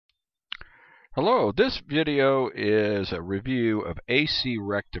Hello, this video is a review of AC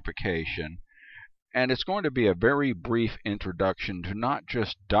rectification, and it's going to be a very brief introduction to not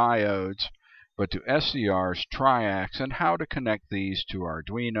just diodes, but to SCRs, Triacs, and how to connect these to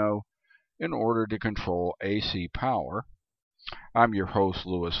Arduino in order to control AC power. I'm your host,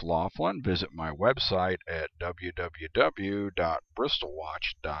 Louis Laughlin. Visit my website at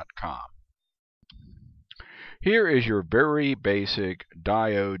www.bristolwatch.com. Here is your very basic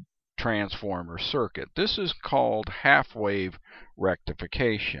diode transformer circuit. This is called half-wave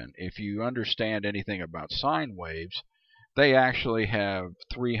rectification. If you understand anything about sine waves, they actually have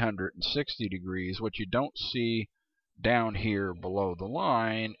 360 degrees. What you don't see down here below the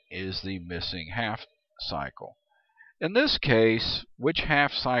line is the missing half cycle. In this case, which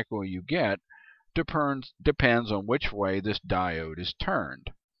half cycle you get depends on which way this diode is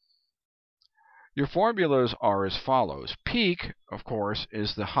turned. Your formulas are as follows. Peak, of course,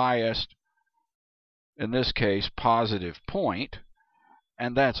 is the highest, in this case, positive point,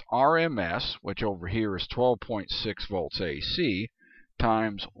 and that's RMS, which over here is 12.6 volts AC,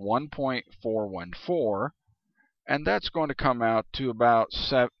 times 1.414, and that's going to come out to about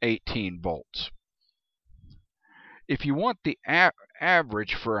 18 volts. If you want the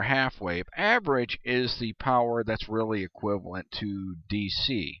average for a half wave, average is the power that's really equivalent to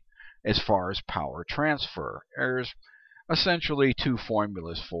DC. As far as power transfer, there's essentially two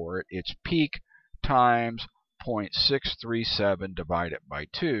formulas for it. It's peak times 0.637 divided by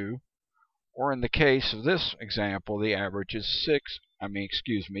 2, or in the case of this example, the average is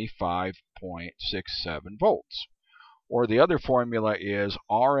 5.67 volts. Or the other formula is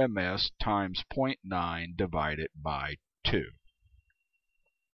RMS times 0.9 divided by 2.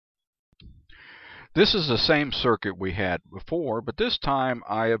 This is the same circuit we had before, but this time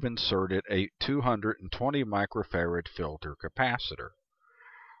I have inserted a 220 microfarad filter capacitor.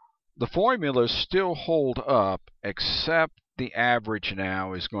 The formulas still hold up, except the average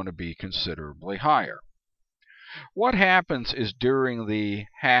now is going to be considerably higher. What happens is during the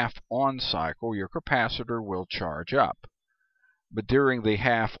half-on cycle, your capacitor will charge up. But during the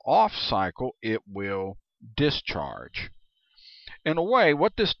half-off cycle, it will discharge. In a way,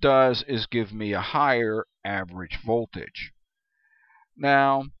 what this does is give me a higher average voltage.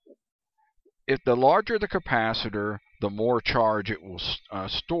 Now, if the larger the capacitor, the more charge it will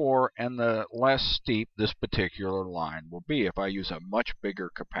store, and the less steep this particular line will be. If I use a much bigger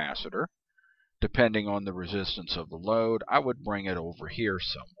capacitor, depending on the resistance of the load, I would bring it over here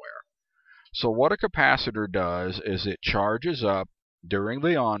somewhere. So what a capacitor does is it charges up during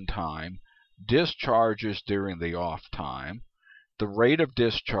the on time, discharges during the off time. The rate of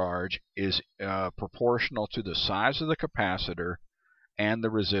discharge is proportional to the size of the capacitor and the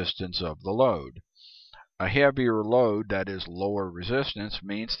resistance of the load. A heavier load, that is lower resistance,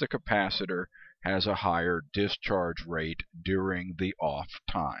 means the capacitor has a higher discharge rate during the off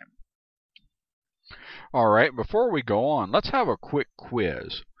time. Alright, before we go on, let's have a quick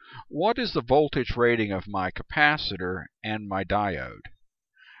quiz. What is the voltage rating of my capacitor and my diode?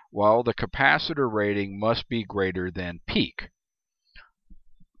 Well, the capacitor rating must be greater than peak.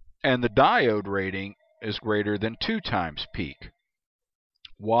 And the diode rating is greater than 2 times peak.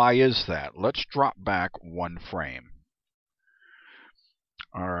 Why is that? Let's drop back one frame.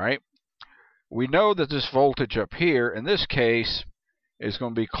 Alright, we know that this voltage up here, in this case, is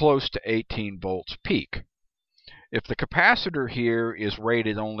going to be close to 18 volts peak. If the capacitor here is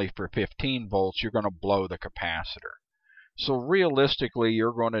rated only for 15 volts, you're going to blow the capacitor. So realistically,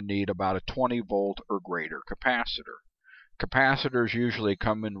 you're going to need about a 20 volt or greater capacitor. Capacitors usually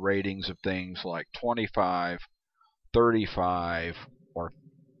come in ratings of things like 25, 35, or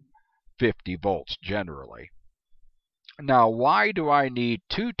 50 volts generally. Now, why do I need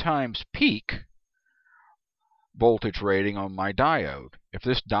 2 times peak voltage rating on my diode? If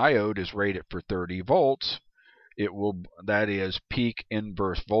this diode is rated for 30 volts, it will, that is peak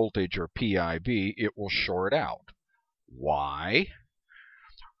inverse voltage or PIV, it will short out. Why?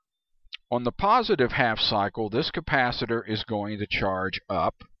 On the positive half cycle, this capacitor is going to charge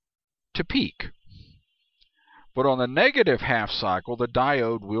up to peak. But on the negative half cycle, the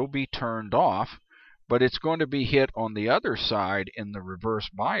diode will be turned off, but it's going to be hit on the other side in the reverse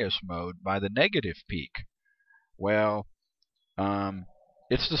bias mode by the negative peak. Well,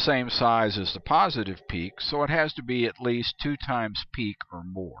 it's the same size as the positive peak, so it has to be at least 2 times peak or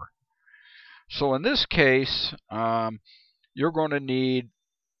more. So in this case, you're going to need,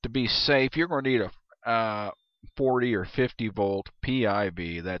 to be safe, you're going to need a 40 or 50 volt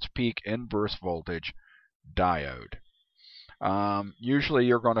PIV, that's peak inverse voltage diode. Usually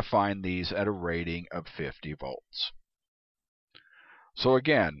you're going to find these at a rating of 50 volts. So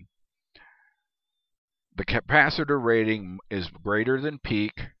again, The capacitor rating is greater than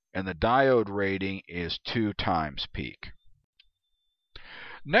peak, and the diode rating is 2 times peak.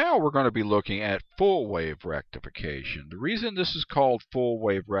 Now we're going to be looking at full wave rectification. The reason this is called full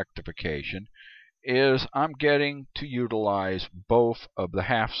wave rectification is I'm getting to utilize both of the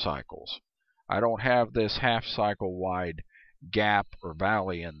half cycles. I don't have this half cycle wide gap or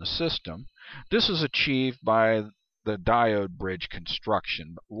valley in the system. This is achieved by the diode bridge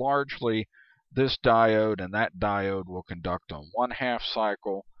construction. But largely, this diode and that diode will conduct on one half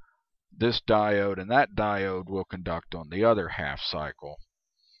cycle. This diode and that diode will conduct on the other half cycle.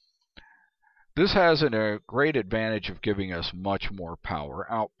 This has a great advantage of giving us much more power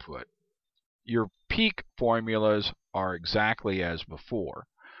output. Your peak formulas are exactly as before,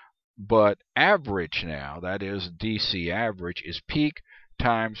 but average now, that is DC average, is peak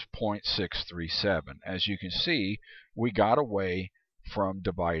times 0.637. As you can see, we got away from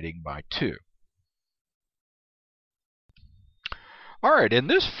dividing by 2. Alright, in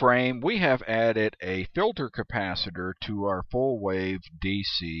this frame we have added a filter capacitor to our full wave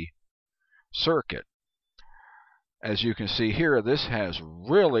DC circuit. As you can see here, this has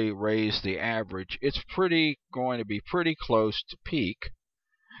really raised the average. It's going to be pretty close to peak,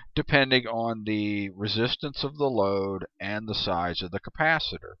 depending on the resistance of the load and the size of the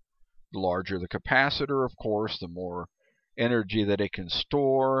capacitor. The larger the capacitor, of course, the more energy that it can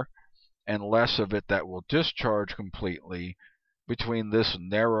store, and less of it that will discharge completely between this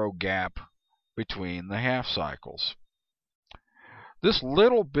narrow gap between the half cycles. This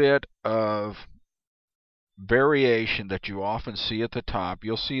little bit of variation that you often see at the top,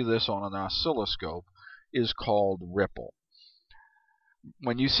 you'll see this on an oscilloscope, is called ripple.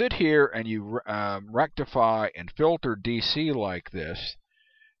 When you sit here and you rectify and filter DC like this,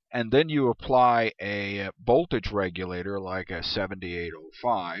 and then you apply a voltage regulator like a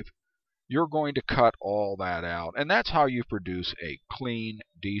 7805, you're going to cut all that out, and that's how you produce a clean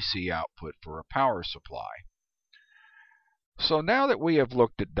DC output for a power supply. So now that we have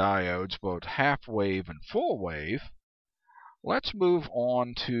looked at diodes, both half wave and full wave, let's move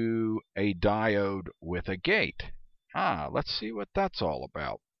on to a diode with a gate. Let's see what that's all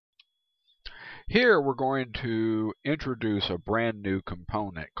about. Here we're going to introduce a brand new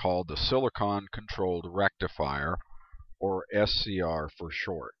component called the silicon controlled rectifier, or SCR for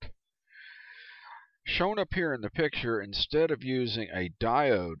short. Shown up here in the picture, instead of using a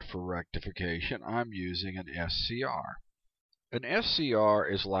diode for rectification, I'm using an SCR. An SCR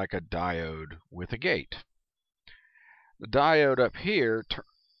is like a diode with a gate. The diode up here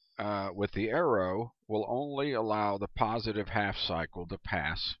with the arrow will only allow the positive half cycle to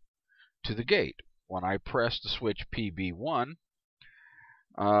pass to the gate. When I press the switch PB1,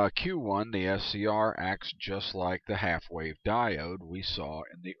 Q1, the SCR acts just like the half-wave diode we saw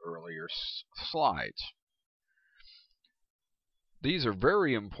in the earlier slides. These are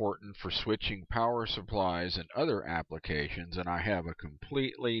very important for switching power supplies and other applications, and I have a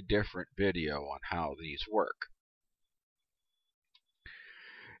completely different video on how these work.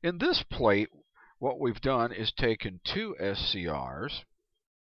 In this plate, what we've done is taken two SCRs,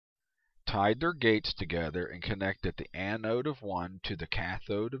 tied their gates together, and connected the anode of one to the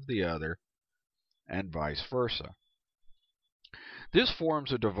cathode of the other, and vice versa. This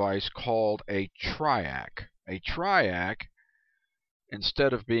forms a device called a Triac. A Triac,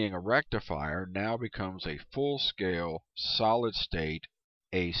 instead of being a rectifier, now becomes a full-scale, solid-state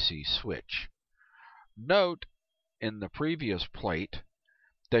AC switch. Note in the previous plate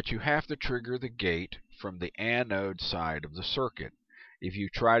that you have to trigger the gate from the anode side of the circuit. If you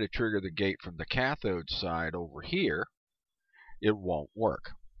try to trigger the gate from the cathode side over here, it won't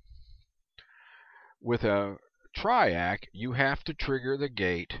work. With a Triac, you have to trigger the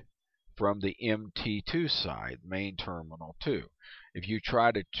gate from the MT2 side, main terminal 2. If you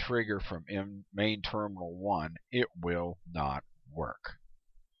try to trigger from main terminal 1, it will not work.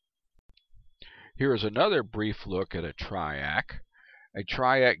 Here is another brief look at a Triac. A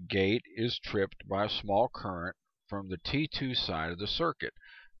Triac gate is tripped by a small current from the T2 side of the circuit.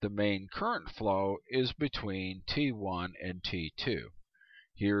 The main current flow is between T1 and T2.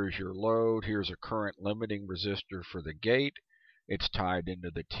 Here's your load. Here's a current limiting resistor for the gate. It's tied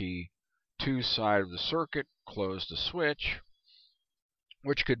into the T2 side of the circuit. Close the switch,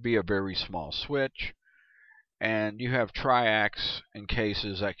 which could be a very small switch. And you have Triacs in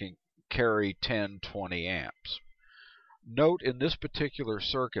cases that can carry 10-20 amps. Note in this particular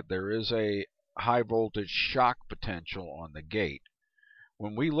circuit there is a high voltage shock potential on the gate.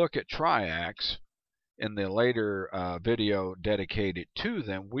 When we look at Triacs in the later video dedicated to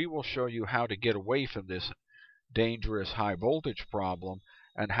them, we will show you how to get away from this dangerous high voltage problem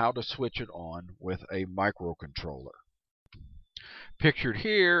and how to switch it on with a microcontroller. Pictured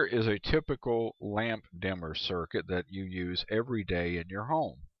here is a typical lamp dimmer circuit that you use every day in your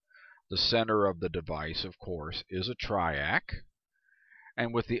home. The center of the device, of course, is a Triac,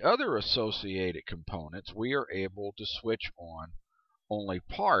 and with the other associated components, we are able to switch on only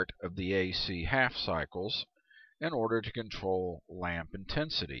part of the AC half cycles in order to control lamp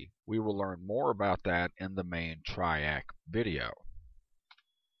intensity. We will learn more about that in the main Triac video.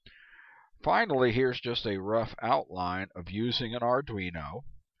 Finally, here's just a rough outline of using an Arduino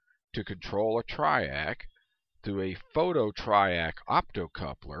to control a Triac through a photo-Triac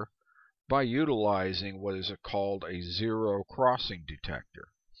optocoupler by utilizing what is called a zero crossing detector.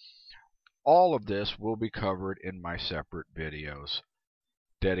 All of this will be covered in my separate videos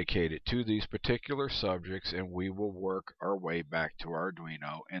dedicated to these particular subjects, and we will work our way back to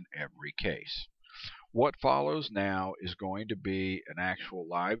Arduino in every case. What follows now is going to be an actual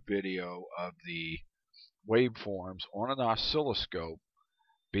live video of the waveforms on an oscilloscope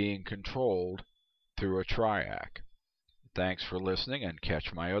being controlled through a Triac. Thanks for listening, and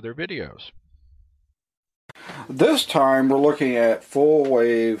catch my other videos. This time we're looking at full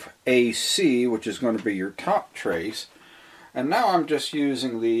wave AC, which is going to be your top trace. And now I'm just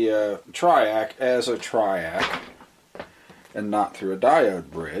using the Triac as a Triac and not through a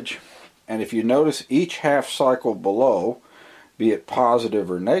diode bridge. And if you notice, each half cycle below, be it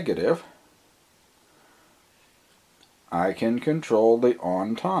positive or negative, I can control the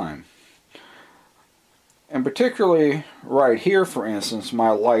on time. And particularly right here, for instance, my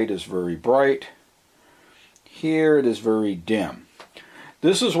light is very bright. Here it is very dim.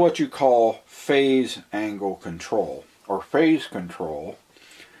 This is what you call phase angle control, or phase control.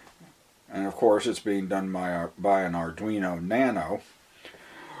 And of course it's being done by an Arduino Nano.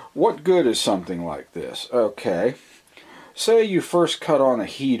 What good is something like this? Okay, say you first cut on a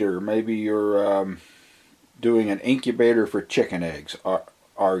heater. Maybe you're doing an incubator for chicken eggs,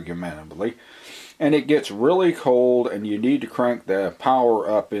 argumentatively, and it gets really cold and you need to crank the power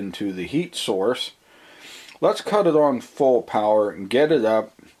up into the heat source. Let's cut it on full power and get it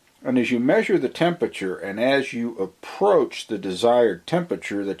up, and as you measure the temperature and as you approach the desired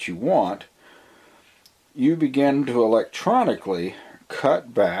temperature that you want, you begin to electronically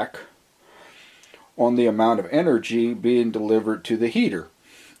cut back on the amount of energy being delivered to the heater.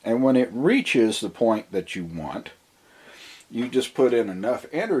 And when it reaches the point that you want, you just put in enough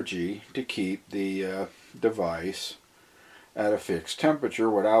energy to keep the device at a fixed temperature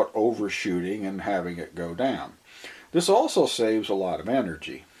without overshooting and having it go down. This also saves a lot of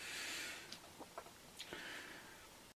energy.